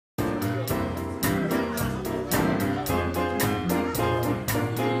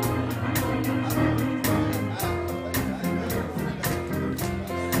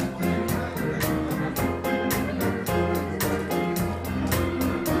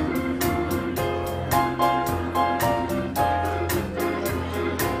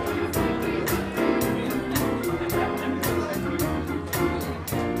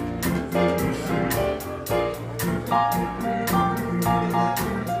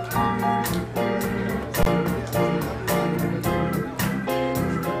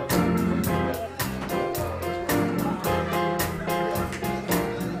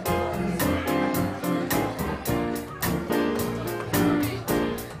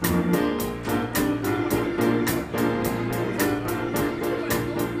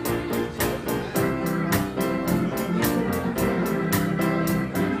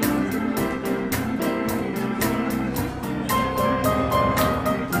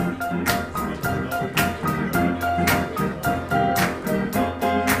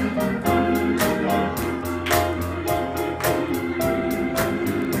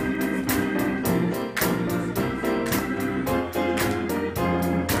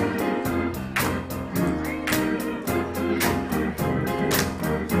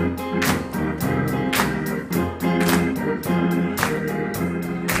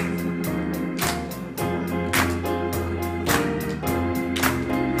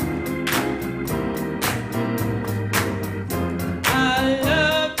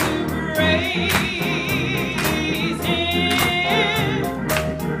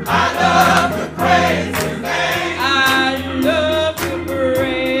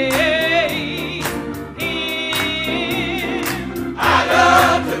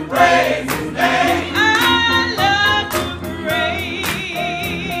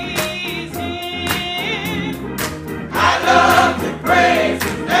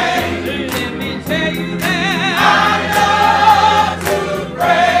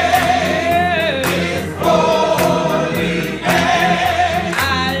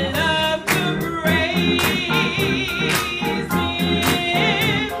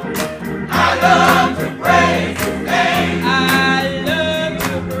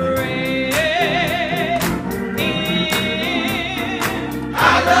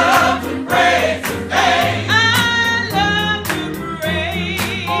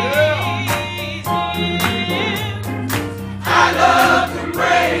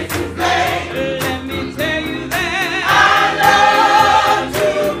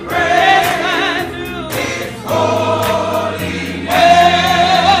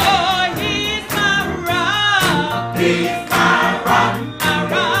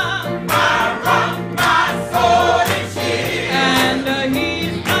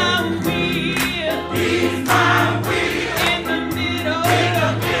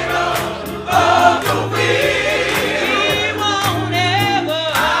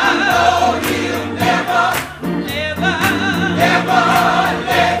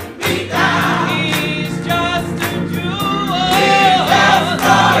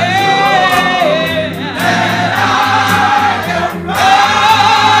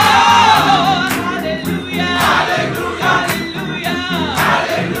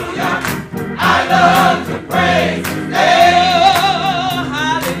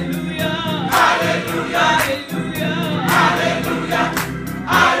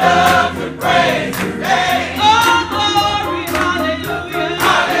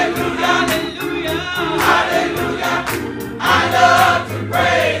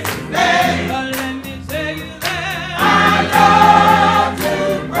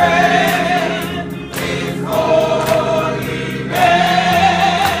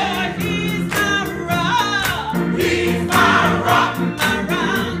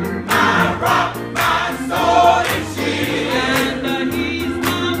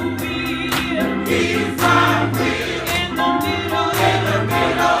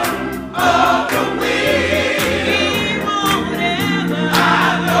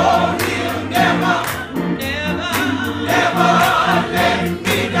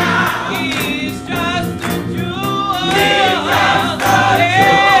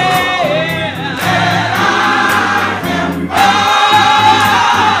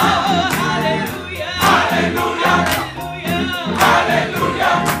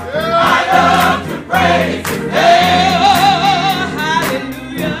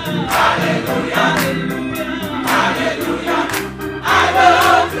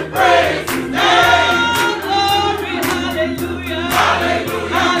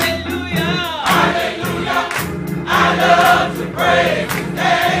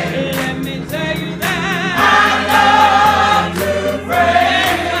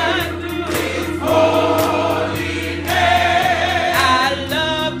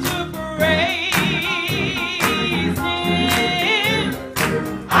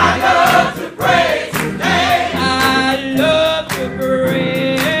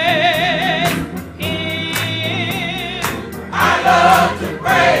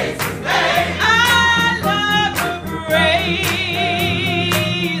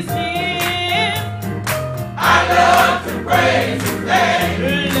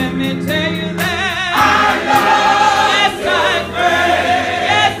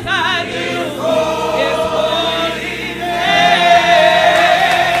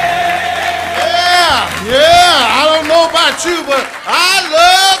about you, but I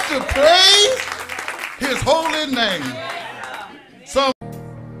love to praise his holy name. Someone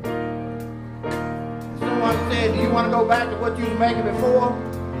said, do you want to go back to what you was making before?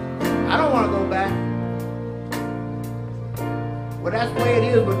 I don't want to go back. But that's the way it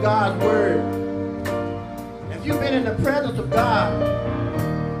is with God's word. If you've been in the presence of God,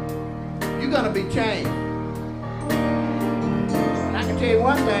 you're going to be changed. And I can tell you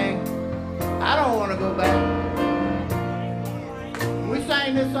one thing, I don't want to go back. When we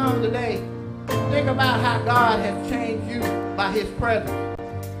sang this song today, think about how God has changed you by his presence.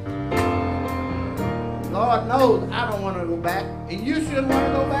 Lord knows I don't want to go back, and you shouldn't want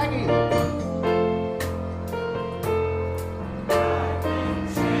to go back either.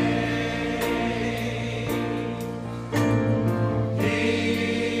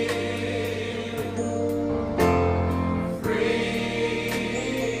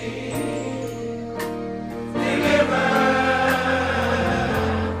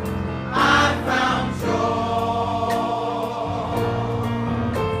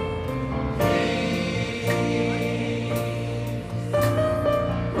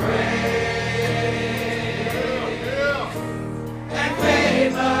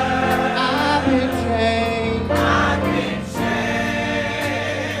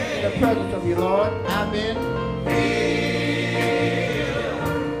 To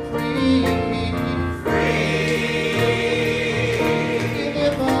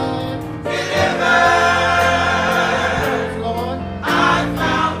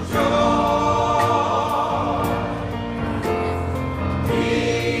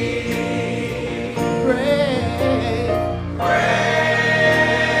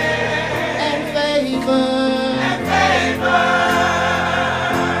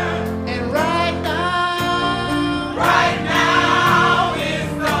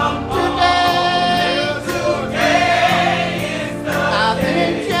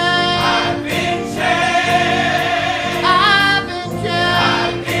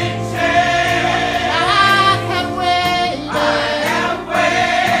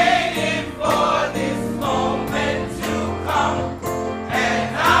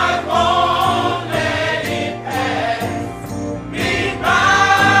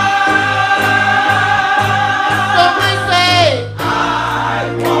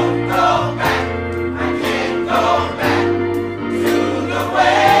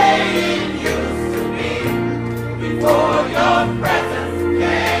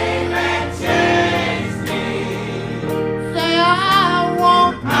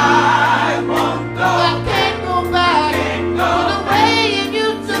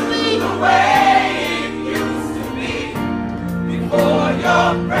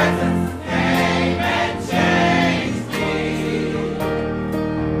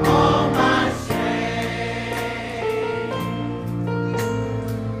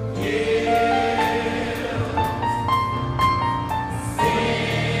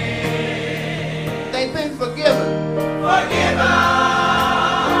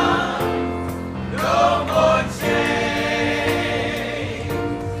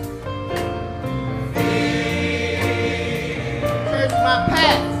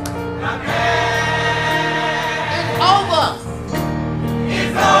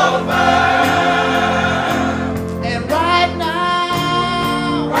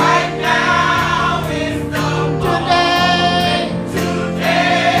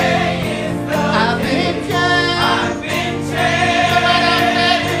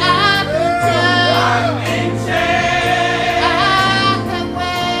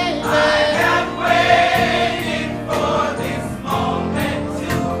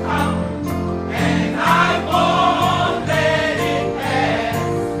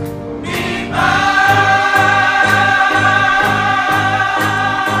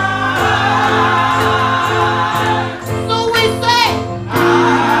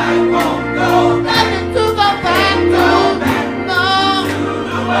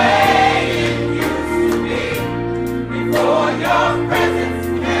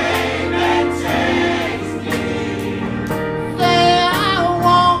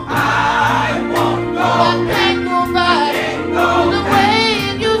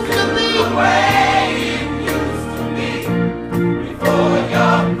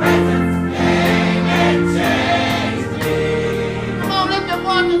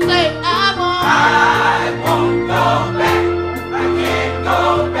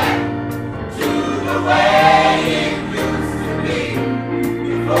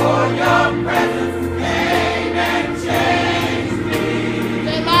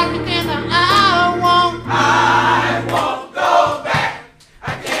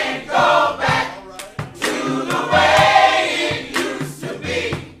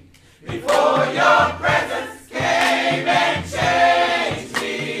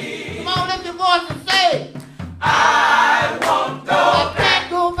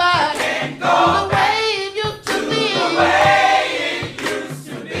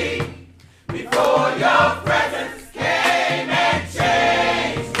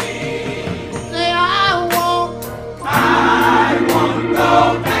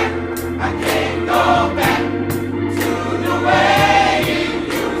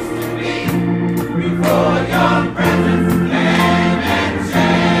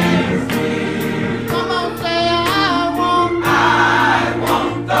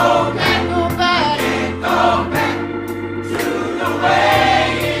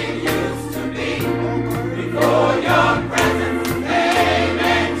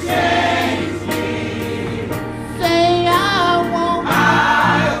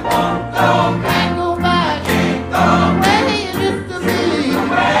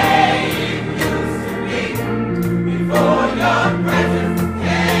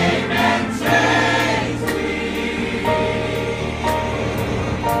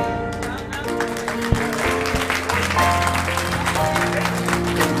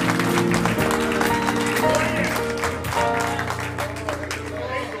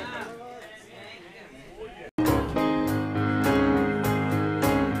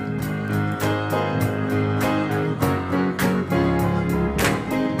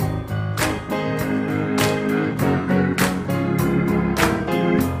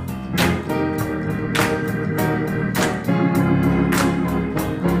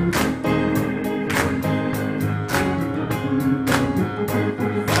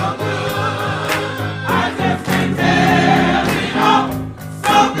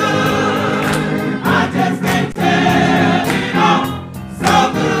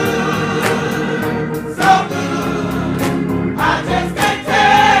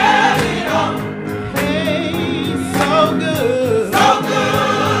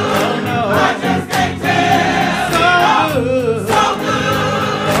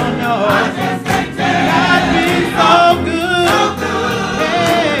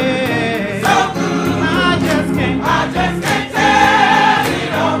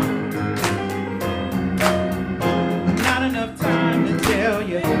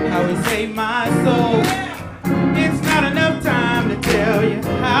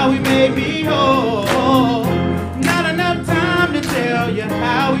made me whole. Not enough time to tell you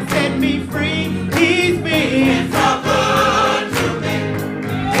how he set me free. He's been so good to me.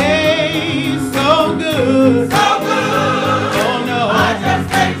 Hey, so good. So good. Oh no, I just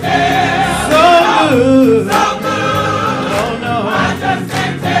can't tell. So good. So good. Oh no, I just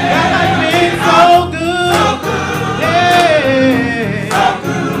can't tell. God has been so good. So good. Yeah. So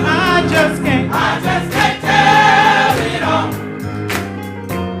good. I just can't tell it all.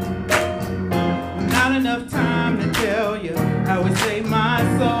 Not enough time to tell you how he saved my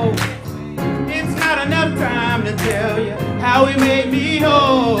soul. It's not enough time to tell you how he made me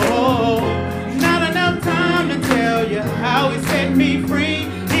whole. Not enough time to tell you how he set me free.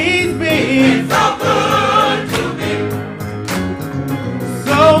 He's been so good to me.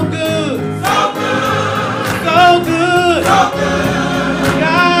 So good. So good. So good. So good.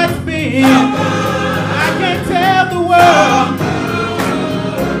 God's been so good. I can't tell the world.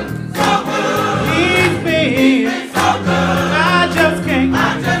 So good. He's been so good. I just can't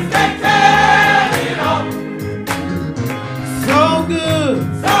tell it all. So good.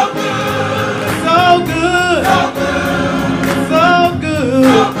 So good. So good. So good. So good.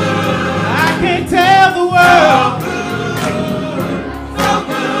 So good. I can't tell the world. So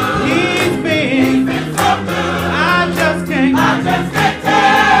good. He's been so good. I just can't tell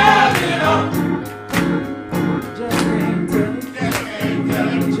it all. Just can't tell it.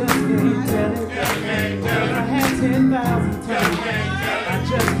 Just can't tell it. If I had 10,000 times, I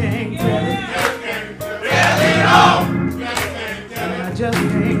just can't tell it. Tell it all. I just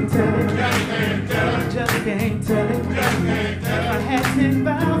can't tell it. I just can't tell it. If I had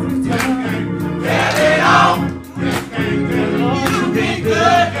 10,000 times, tell it all. Lord, you've been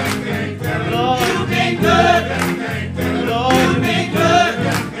good. Lord, you've been good. Lord, you've been good.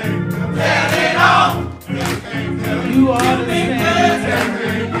 Tell it all. You ought to stand and tell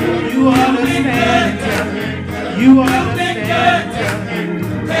me. You ought to stand and tell me. You ought to stand and tell me.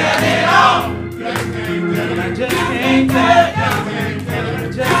 Tell it all. I just can't tell it. I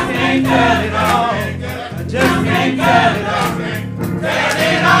just can't tell it all. I just can't tell it all. Tell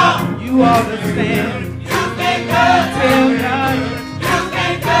it all. You ought to stand.